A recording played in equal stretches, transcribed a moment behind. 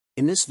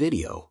In this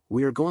video,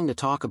 we are going to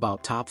talk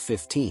about top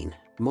 15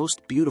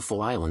 most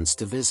beautiful islands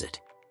to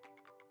visit.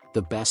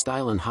 The best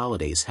island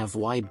holidays have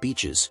wide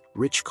beaches,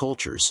 rich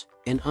cultures,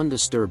 and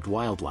undisturbed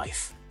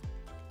wildlife.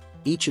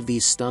 Each of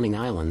these stunning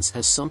islands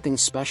has something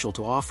special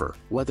to offer,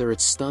 whether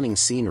it's stunning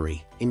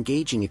scenery,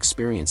 engaging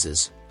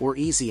experiences, or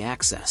easy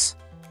access.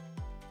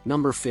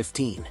 Number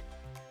 15.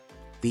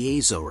 The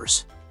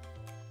Azores.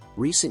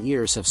 Recent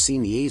years have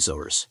seen the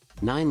Azores,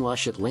 9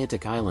 lush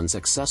Atlantic islands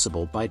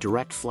accessible by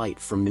direct flight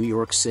from New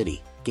York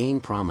City, gain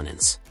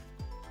prominence.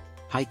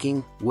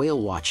 Hiking, whale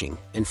watching,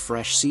 and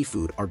fresh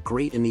seafood are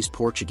great in these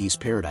Portuguese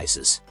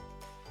paradises.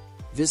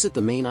 Visit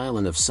the main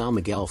island of São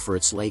Miguel for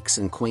its lakes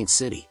and quaint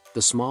city,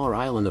 the smaller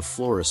island of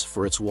Flores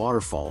for its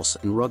waterfalls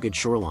and rugged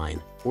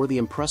shoreline, or the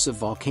impressive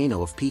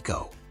volcano of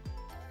Pico.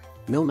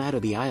 No matter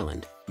the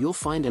island, you'll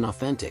find an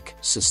authentic,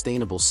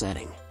 sustainable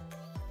setting.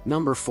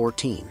 Number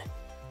 14.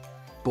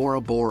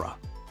 Bora Bora.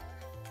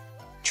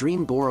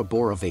 Dream Bora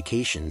Bora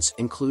vacations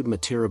include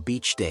Matera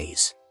beach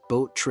days,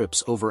 boat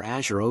trips over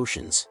azure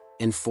oceans,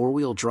 and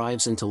four-wheel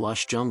drives into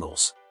lush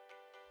jungles.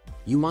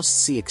 You must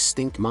see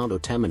extinct Mount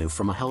Otemanu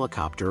from a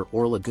helicopter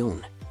or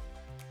lagoon.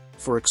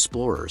 For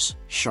explorers,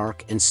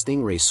 shark and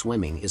stingray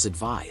swimming is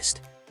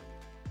advised.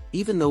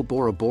 Even though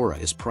Bora Bora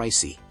is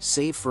pricey,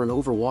 save for an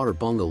overwater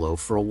bungalow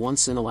for a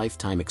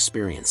once-in-a-lifetime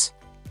experience.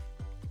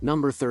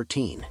 Number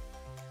 13.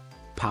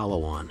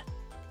 Palawan.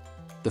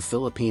 The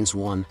Philippines'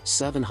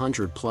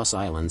 700-plus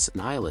islands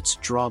and islets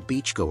draw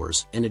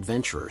beachgoers and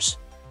adventurers.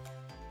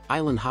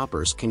 Island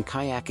hoppers can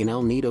kayak in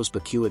El Nido's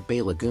Bacuit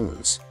Bay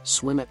lagoons,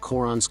 swim at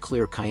Coron's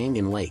clear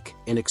Cayenne Lake,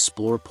 and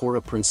explore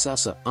Puerto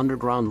Princesa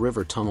underground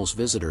river tunnels.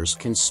 Visitors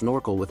can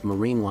snorkel with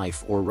marine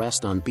life or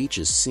rest on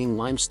beaches seeing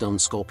limestone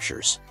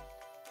sculptures.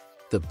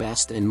 The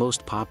best and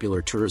most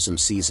popular tourism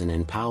season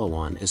in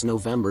Palawan is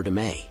November to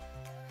May.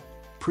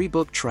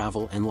 Pre-book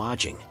travel and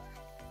lodging.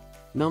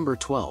 Number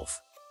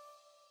 12.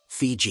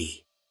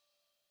 Fiji.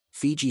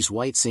 Fiji's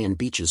white sand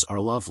beaches are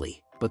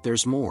lovely, but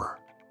there's more.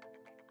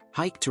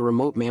 Hike to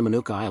remote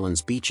Mamanuca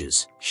Island's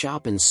beaches,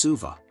 shop in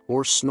Suva,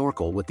 or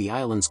snorkel with the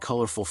island's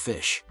colorful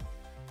fish.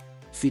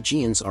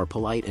 Fijians are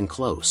polite and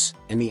close,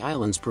 and the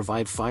islands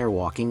provide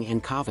firewalking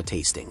and kava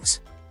tastings.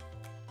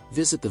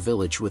 Visit the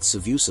village with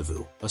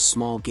savu-savu, a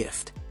small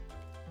gift.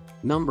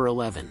 Number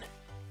 11.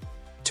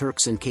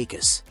 Turks and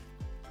Caicos.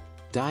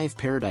 Dive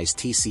Paradise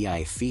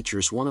TCI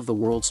features one of the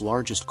world's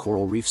largest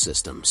coral reef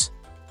systems.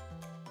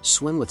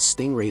 Swim with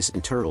stingrays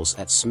and turtles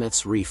at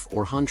Smith's Reef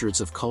or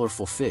hundreds of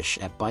colorful fish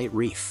at Bite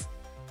Reef.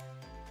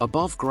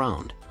 Above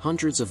ground,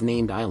 hundreds of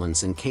named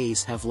islands and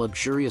cays have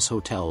luxurious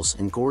hotels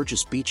and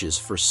gorgeous beaches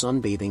for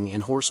sunbathing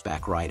and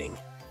horseback riding.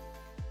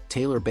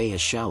 Taylor Bay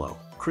has shallow,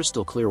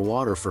 crystal clear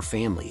water for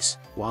families,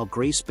 while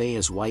Grace Bay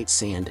has white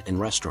sand and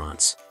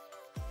restaurants.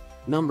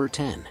 Number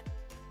 10.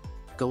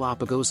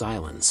 Galapagos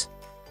Islands.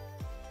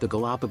 The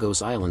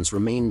Galapagos Islands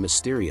remain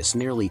mysterious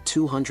nearly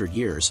 200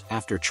 years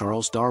after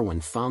Charles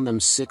Darwin found them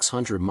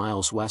 600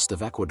 miles west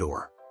of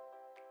Ecuador.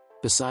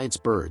 Besides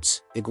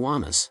birds,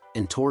 iguanas,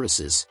 and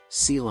tortoises,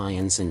 sea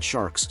lions and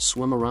sharks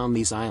swim around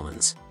these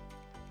islands.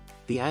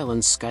 The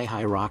island's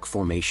sky-high rock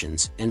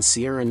formations and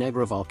Sierra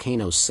Negra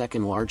volcano's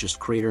second-largest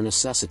crater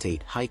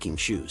necessitate hiking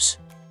shoes.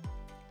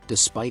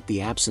 Despite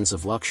the absence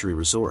of luxury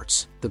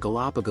resorts, the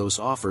Galapagos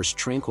offers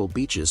tranquil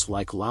beaches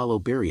like La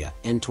Loberia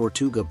and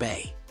Tortuga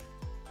Bay.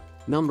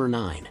 Number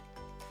 9.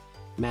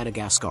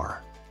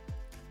 Madagascar.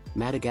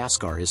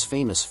 Madagascar is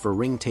famous for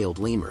ring-tailed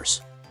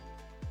lemurs.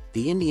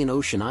 The Indian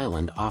Ocean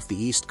island off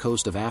the east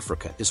coast of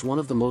Africa is one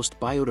of the most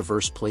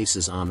biodiverse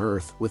places on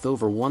Earth, with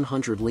over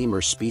 100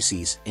 lemur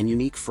species and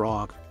unique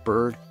frog,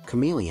 bird,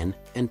 chameleon,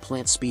 and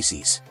plant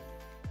species.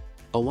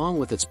 Along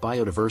with its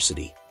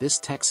biodiversity, this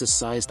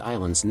Texas-sized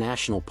island's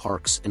national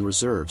parks and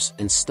reserves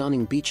and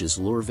stunning beaches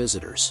lure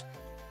visitors.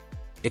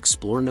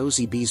 Explore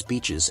Nosy Be's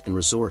beaches and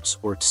resorts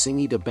or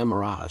Tsingy de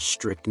Bemara's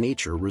strict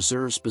nature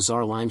reserves'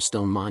 bizarre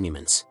limestone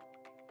monuments.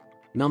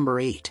 Number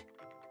 8.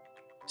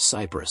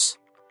 Cyprus.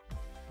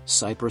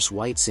 Cyprus'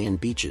 white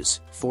sand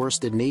beaches,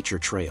 forested nature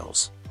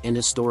trails, and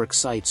historic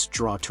sites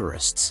draw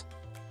tourists.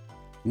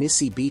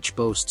 Nissi Beach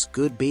boasts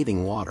good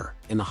bathing water,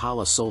 and the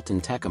Hala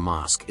Sultan Tekka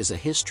Mosque is a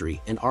history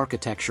and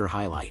architecture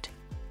highlight.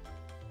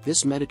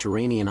 This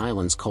Mediterranean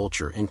island's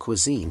culture and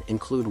cuisine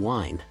include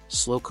wine,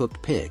 slow-cooked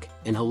pig,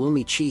 and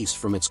halloumi cheese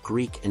from its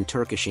Greek and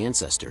Turkish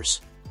ancestors.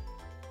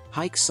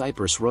 Hike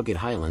Cyprus' rugged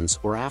highlands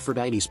or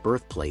Aphrodite's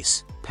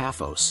birthplace,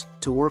 Paphos,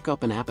 to work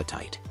up an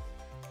appetite.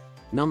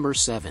 Number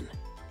 7.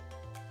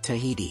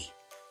 Tahiti.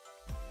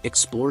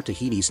 Explore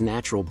Tahiti's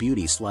natural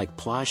beauties like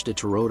Plage de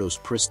Toroto's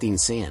pristine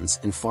sands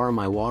and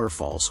Faramai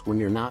waterfalls when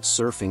you're not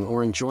surfing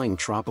or enjoying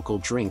tropical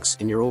drinks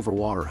in your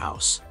overwater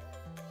house.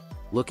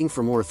 Looking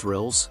for more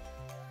thrills?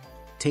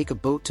 Take a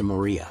boat to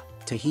Moorea,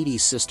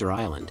 Tahiti's sister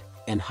island,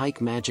 and hike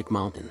Magic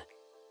Mountain.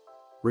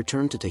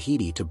 Return to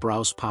Tahiti to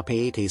browse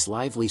Papeete's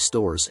lively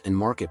stores and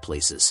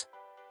marketplaces.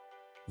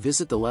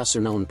 Visit the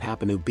lesser-known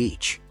Papanui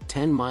Beach,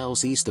 10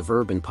 miles east of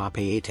urban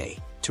Papeete,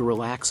 to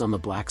relax on the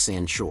black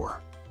sand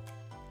shore.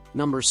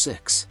 Number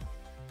 6.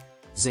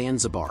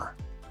 Zanzibar.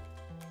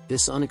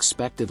 This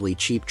unexpectedly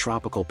cheap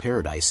tropical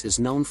paradise is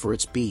known for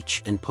its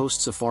beach and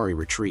post-safari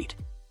retreat.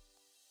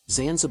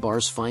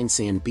 Zanzibar's fine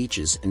sand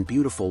beaches and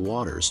beautiful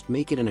waters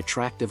make it an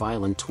attractive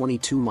island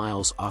 22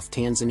 miles off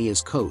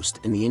Tanzania's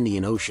coast in the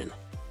Indian Ocean.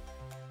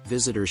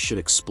 Visitors should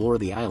explore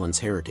the island's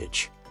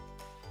heritage.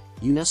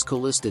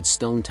 UNESCO-listed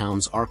stone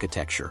towns'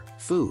 architecture,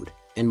 food,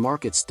 and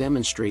markets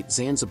demonstrate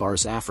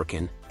Zanzibar's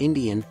African,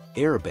 Indian,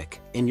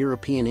 Arabic, and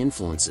European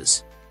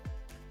influences.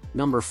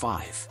 Number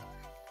 5.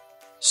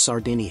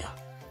 Sardinia.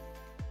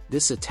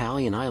 This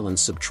Italian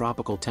island's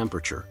subtropical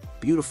temperature,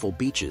 beautiful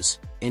beaches,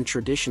 and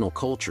traditional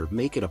culture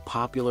make it a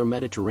popular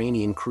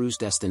Mediterranean cruise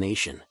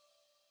destination.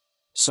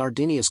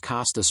 Sardinia's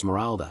Costa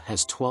Smeralda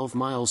has 12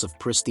 miles of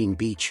pristine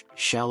beach,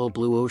 shallow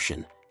blue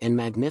ocean, and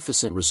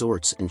magnificent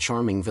resorts and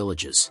charming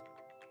villages.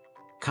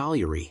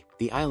 Cagliari,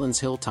 the island's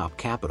hilltop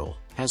capital,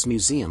 has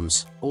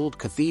museums, old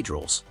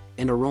cathedrals,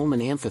 and a Roman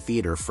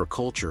amphitheater for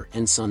culture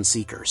and sun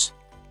seekers.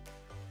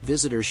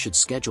 Visitors should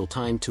schedule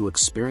time to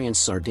experience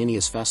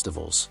Sardinia's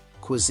festivals,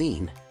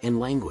 cuisine, and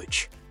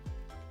language.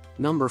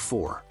 Number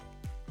 4.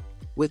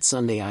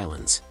 Whitsunday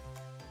Islands.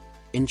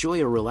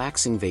 Enjoy a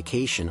relaxing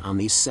vacation on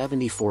these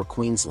 74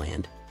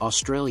 Queensland,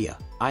 Australia,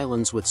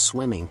 islands with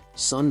swimming,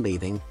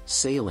 sunbathing,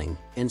 sailing,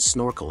 and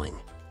snorkeling.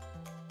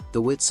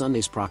 The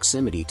Whitsunday's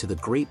proximity to the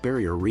Great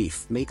Barrier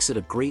Reef makes it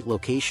a great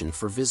location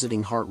for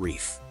visiting Heart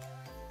Reef.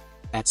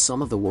 At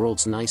some of the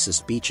world's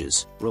nicest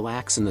beaches,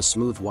 relax in the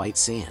smooth white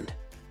sand.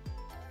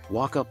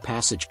 Walk up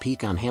Passage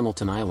Peak on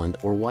Hamilton Island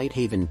or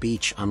Whitehaven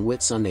Beach on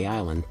Whitsunday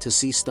Island to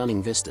see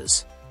stunning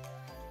vistas.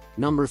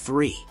 Number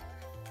 3.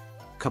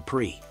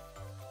 Capri.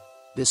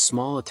 This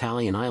small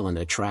Italian island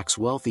attracts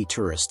wealthy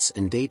tourists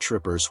and day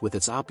trippers with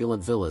its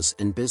opulent villas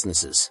and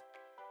businesses.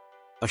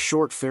 A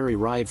short ferry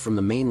ride from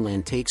the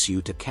mainland takes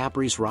you to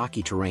Capri's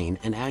rocky terrain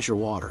and azure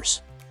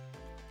waters.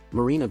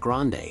 Marina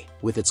Grande,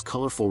 with its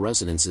colorful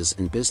residences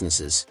and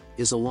businesses,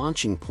 is a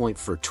launching point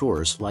for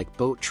tours like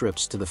boat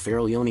trips to the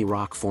Faraglioni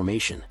Rock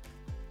Formation.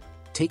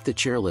 Take the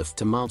chairlift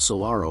to Mount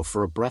Solaro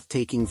for a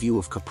breathtaking view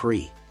of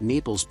Capri,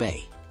 Naples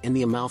Bay, and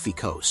the Amalfi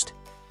Coast.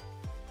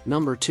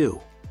 Number 2.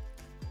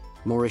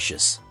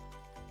 Mauritius.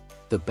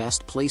 The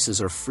best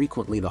places are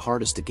frequently the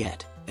hardest to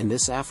get, and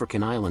this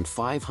African island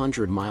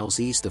 500 miles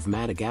east of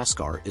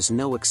Madagascar is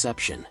no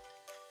exception.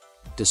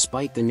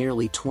 Despite the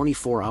nearly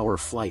 24-hour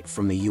flight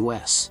from the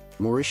US,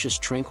 Mauritius'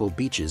 tranquil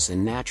beaches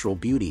and natural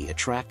beauty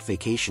attract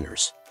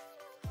vacationers.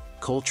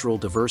 Cultural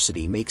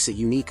diversity makes it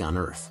unique on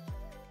Earth.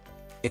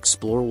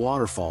 Explore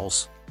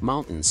waterfalls,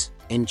 mountains,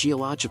 and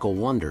geological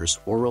wonders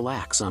or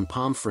relax on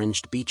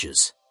palm-fringed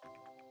beaches.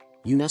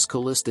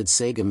 UNESCO-listed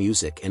Sega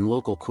music and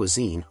local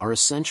cuisine are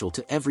essential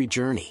to every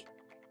journey.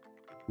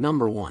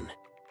 Number 1.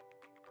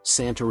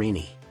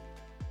 Santorini.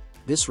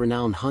 This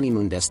renowned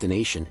honeymoon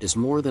destination is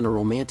more than a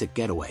romantic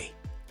getaway.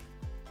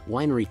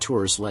 Winery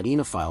tours let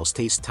enophiles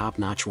taste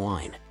top-notch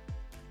wine.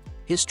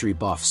 History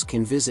buffs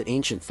can visit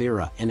ancient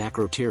Thera and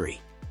Akrotiri.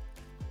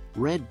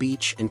 Red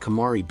Beach and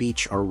Kamari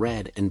Beach are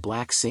red and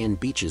black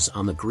sand beaches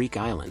on the Greek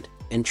island,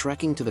 and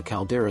trekking to the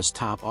caldera's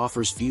top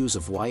offers views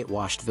of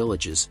whitewashed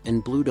villages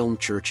and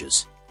blue-domed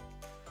churches.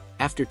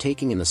 After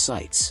taking in the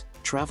sights,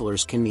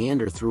 travelers can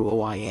meander through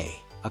Oia,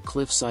 a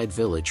cliffside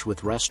village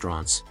with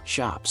restaurants,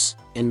 shops,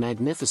 and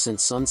magnificent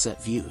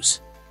sunset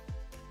views.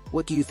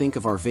 What do you think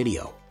of our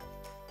video?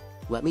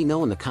 Let me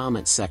know in the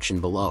comments section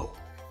below.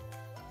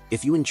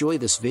 If you enjoy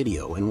this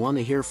video and want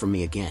to hear from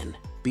me again,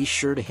 be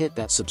sure to hit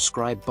that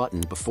subscribe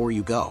button before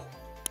you go.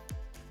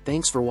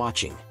 Thanks for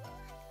watching.